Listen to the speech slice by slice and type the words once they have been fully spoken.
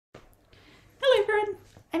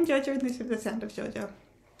I'm Georgia and this is The Sound of Georgia.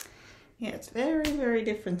 Yeah, it's very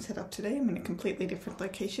different setup today. I'm in a completely different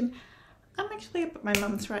location. I'm actually up at my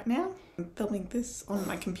mum's right now. I'm filming this on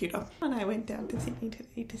my computer. And I went down to Sydney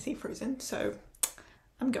today to see Frozen, so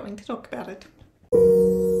I'm going to talk about it.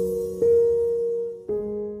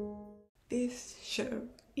 This show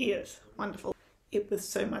is wonderful. It was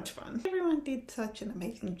so much fun. Everyone did such an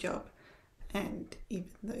amazing job, and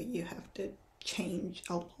even though you have to change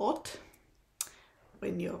a lot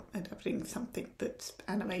when you're adapting something that's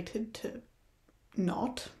animated to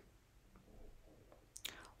not,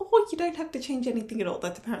 or you don't have to change anything at all.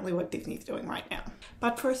 That's apparently what Disney's doing right now.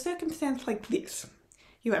 But for a circumstance like this,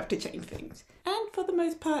 you have to change things. And for the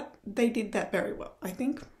most part, they did that very well, I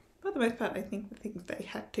think. For the most part, I think the things they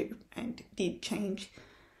had to and did change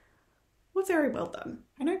were very well done.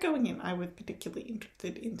 I know going in, I was particularly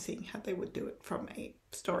interested in seeing how they would do it from a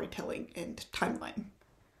storytelling and timeline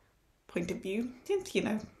point of view, since, you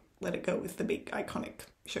know, Let It Go is the big iconic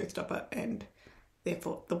showstopper and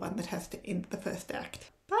therefore the one that has to end the first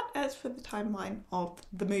act. But as for the timeline of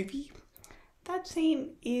the movie, that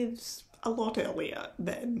scene is a lot earlier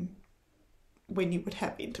than when you would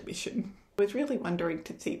have intermission. I was really wondering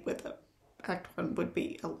to see whether Act 1 would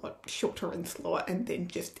be a lot shorter and slower and then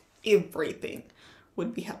just everything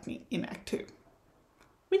would be happening in Act 2.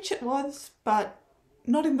 Which it was, but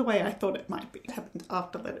not in the way I thought it might be. It happens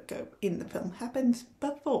after Let It Go in the film, happens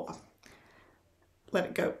before Let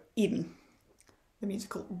It Go in the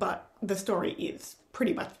musical, but the story is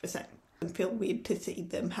pretty much the same. It feels weird to see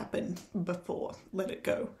them happen before Let It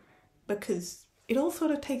Go because it all sort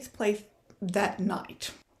of takes place that night.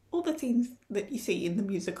 All the scenes that you see in the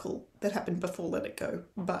musical that happen before Let It Go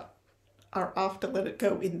but are after Let It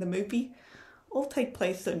Go in the movie all take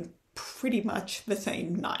place in pretty much the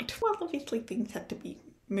same night. Well, obviously things had to be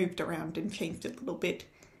moved around and changed a little bit.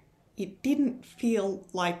 It didn't feel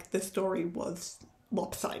like the story was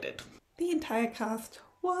lopsided. The entire cast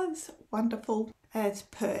was wonderful, as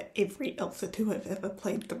per every Elsa to have ever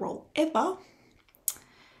played the role ever.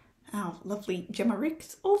 Our lovely Gemma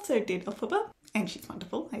Rix also did Elphaba, and she's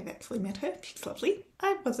wonderful. I've actually met her, she's lovely.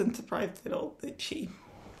 I wasn't surprised at all that she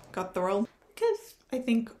got the role, because I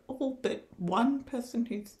think all but one person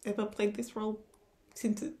who's ever played this role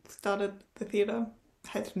since it started the theatre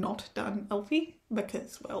has not done Elphie,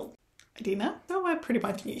 because, well, Idina. So I pretty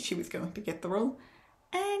much knew she was going to get the role,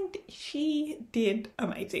 and she did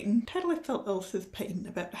amazing. Totally felt Elsa's pain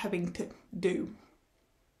about having to do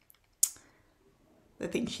the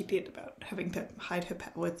things she did, about having to hide her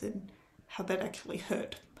powers and how that actually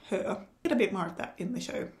hurt her. Get a bit more of that in the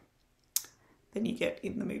show than you get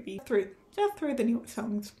in the movie. Just through the newer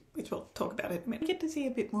songs, which we'll talk about in a minute. We get to see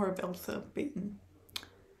a bit more of Elsa being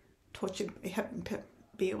tortured by having to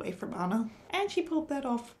be away from Anna. And she pulled that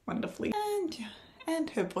off wonderfully. And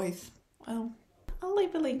her voice, well, I'll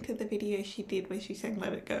leave a link to the video she did where she sang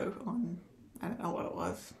Let It Go on, I don't know what it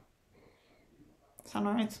was,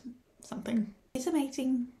 Sunrise, something. It's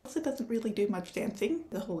amazing. Elsa doesn't really do much dancing.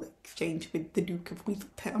 The whole exchange with the Duke of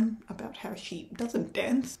Weaseltown about how she doesn't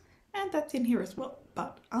dance. And that's in here as well.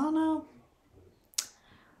 But Anna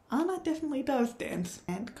definitely does dance,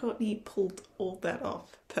 and Courtney pulled all that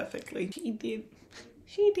off perfectly.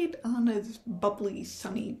 She did Anna's bubbly,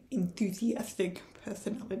 sunny, enthusiastic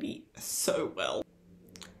personality so well.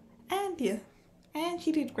 And yeah, and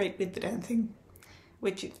she did great with the dancing,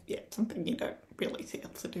 which is, yeah, something you don't really see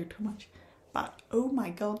Elsa do too much. But oh my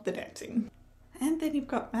god, the dancing. And then you've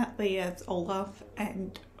got Matt Lee as Olaf,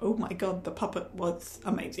 and oh my god, the puppet was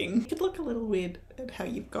amazing. It could look a little weird at how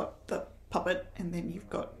you've got the puppet and then you've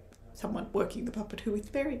got someone working the puppet who is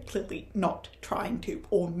very clearly not trying to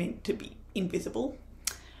or meant to be invisible.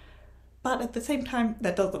 But at the same time,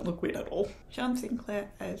 that doesn't look weird at all. Sean Sinclair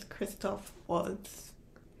as Kristoff was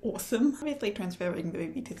awesome. Obviously transferring the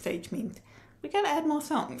movie to stage means we gotta add more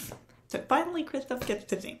songs. So finally Kristoff gets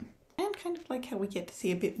to sing. And kind of like how we get to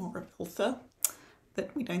see a bit more of Elsa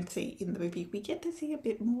that we don't see in the movie, we get to see a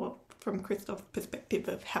bit more from Kristoff's perspective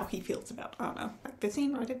of how he feels about Anna. Like the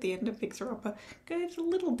scene right at the end of Fixer Upper goes a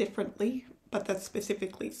little differently, but that's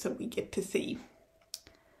specifically so we get to see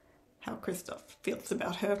how Kristoff feels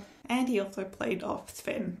about her. And he also played off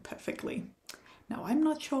Sven perfectly. Now I'm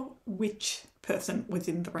not sure which person was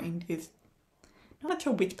in the reindeer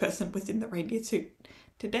suit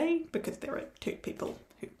today, because there are two people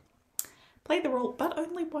who play the role, but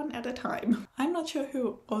only one at a time. I'm not sure who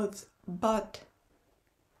it was, but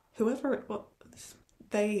whoever it was,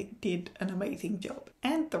 they did an amazing job.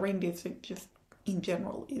 And the reindeer suit just in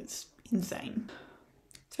general is insane.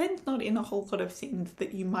 Sven's not in a whole lot of scenes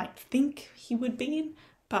that you might think he would be in,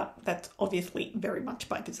 but that's obviously very much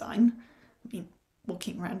by design. I mean,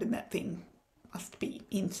 walking around in that thing must be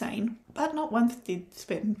insane. But not once did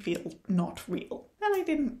Sven feel not real. And I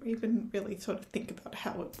didn't even really sort of think about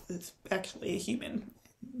how it was actually a human,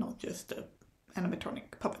 not just a animatronic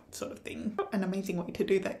puppet sort of thing. An amazing way to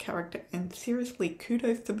do that character, and seriously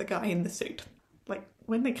kudos to the guy in the suit. Like,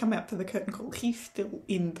 when they come out for the curtain call, he's still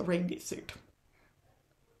in the reindeer suit.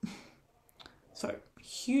 So,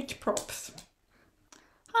 huge props.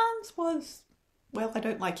 Hans was, well, I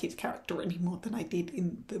don't like his character any more than I did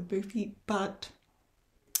in the movie, but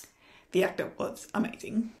the actor was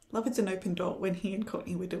amazing. Love Is an Open Door, when he and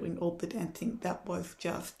Courtney were doing all the dancing, that was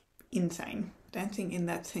just insane. Dancing in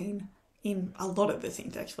that scene, in a lot of the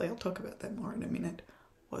scenes actually, I'll talk about that more in a minute,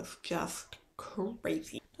 was just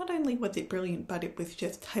crazy. Not only was it brilliant, but it was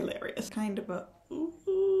just hilarious. Kind of a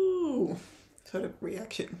ooh sort of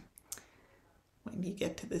reaction when you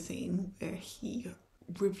get to the scene where he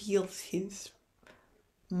reveals his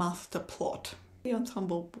master plot. The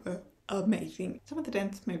ensemble were amazing. Some of the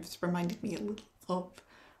dance moves reminded me a little of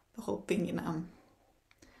the whole thing in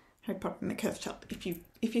Harry Potter and the Cursed Child. If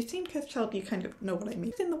you've seen Cursed Child, you kind of know what I mean.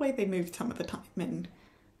 It's in the way they moved some of the time and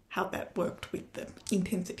how that worked with the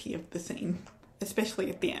intensity of the scene, especially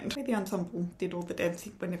at the end. The ensemble did all the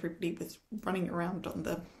dancing when everybody was running around on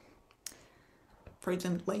the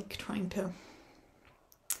frozen lake trying to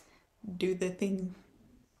do their thing.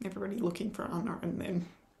 Everybody looking for Anna and then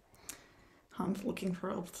Hans looking for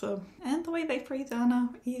Elsa. And the way they phrase Anna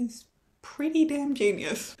is pretty damn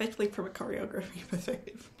genius, especially from a choreography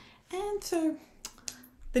perspective. And so,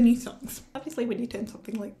 the new songs. Obviously when you turn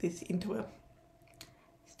something like this into a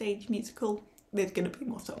stage musical, there's going to be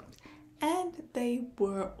more songs. And they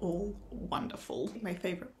were all wonderful. My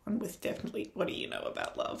favourite one was definitely What Do You Know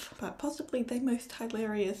About Love? But possibly the most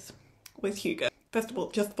hilarious was Hugo. First of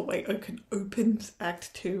all, just the way Oaken opens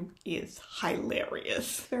Act 2 is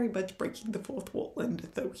hilarious. Very much breaking the fourth wall, and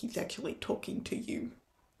though he's actually talking to you,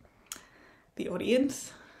 the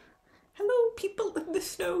audience. Hello, people in the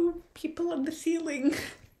snow, people on the ceiling.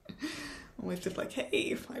 Almost just like,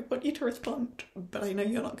 hey, I want you to respond, but I know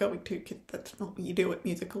you're not going to because that's not what you do at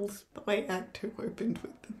musicals. The way Act 2 opened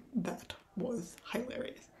with that was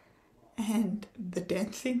hilarious. And the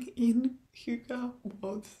dancing in Hugo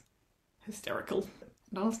was hysterical.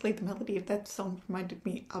 And honestly, the melody of that song reminded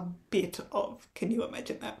me a bit of Can You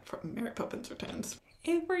Imagine That from Mary Poppins Returns.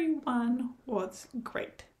 Everyone was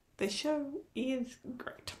great. The show is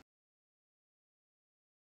great.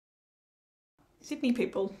 Sydney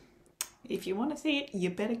people, if you want to see it,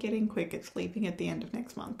 you better get in quick. It's leaving at the end of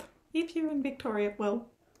next month. If you're in Victoria, well,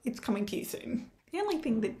 it's coming to you soon. The only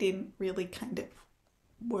thing that didn't really kind of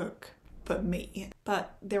work for me,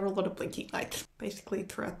 but there were a lot of blinking lights basically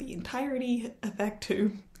throughout the entirety of Act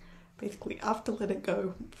 2. Basically after Let It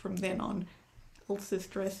Go, from then on, Elsa's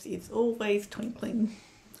dress is always twinkling,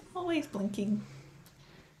 always blinking,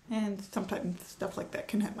 and sometimes stuff like that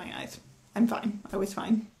can hurt my eyes. I'm fine, I was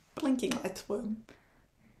fine. Blinking lights were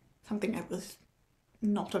something I was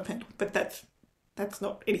not a fan of, but that's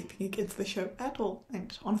not anything against the show at all,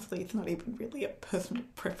 and honestly it's not even really a personal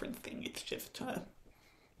preference thing, it's just a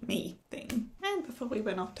me thing. And before we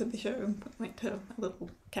went off to the show, we went to a little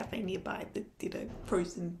cafe nearby that did a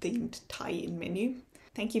Frozen themed tie-in menu.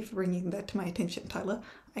 Thank you for bringing that to my attention, Tyler.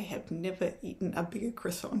 I have never eaten a bigger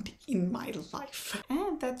croissant in my life.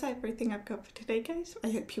 And that's everything I've got for today, guys. I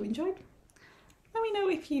hope you enjoyed. Let me know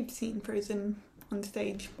if you've seen Frozen on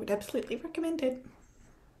stage. Would absolutely recommend it.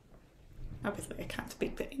 Obviously I can't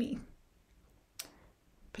speak for any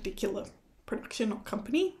particular production or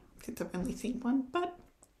company since I've only seen one, but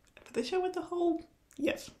for the show as a whole,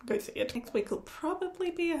 yes, go see it. Next week will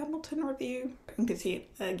probably be a Hamilton review. I'm going to see it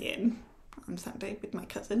again on Sunday with my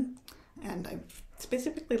cousin, and I've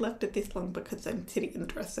specifically left it this long because I'm sitting in the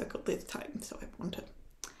dress circle this time, so I want to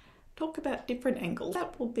talk about different angles.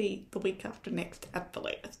 That will be the week after next at the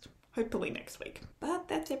latest. Hopefully next week. But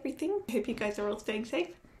that's everything. I hope you guys are all staying safe.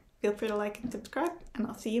 Feel free to like and subscribe, and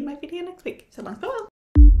I'll see you in my video next week. So long, farewell!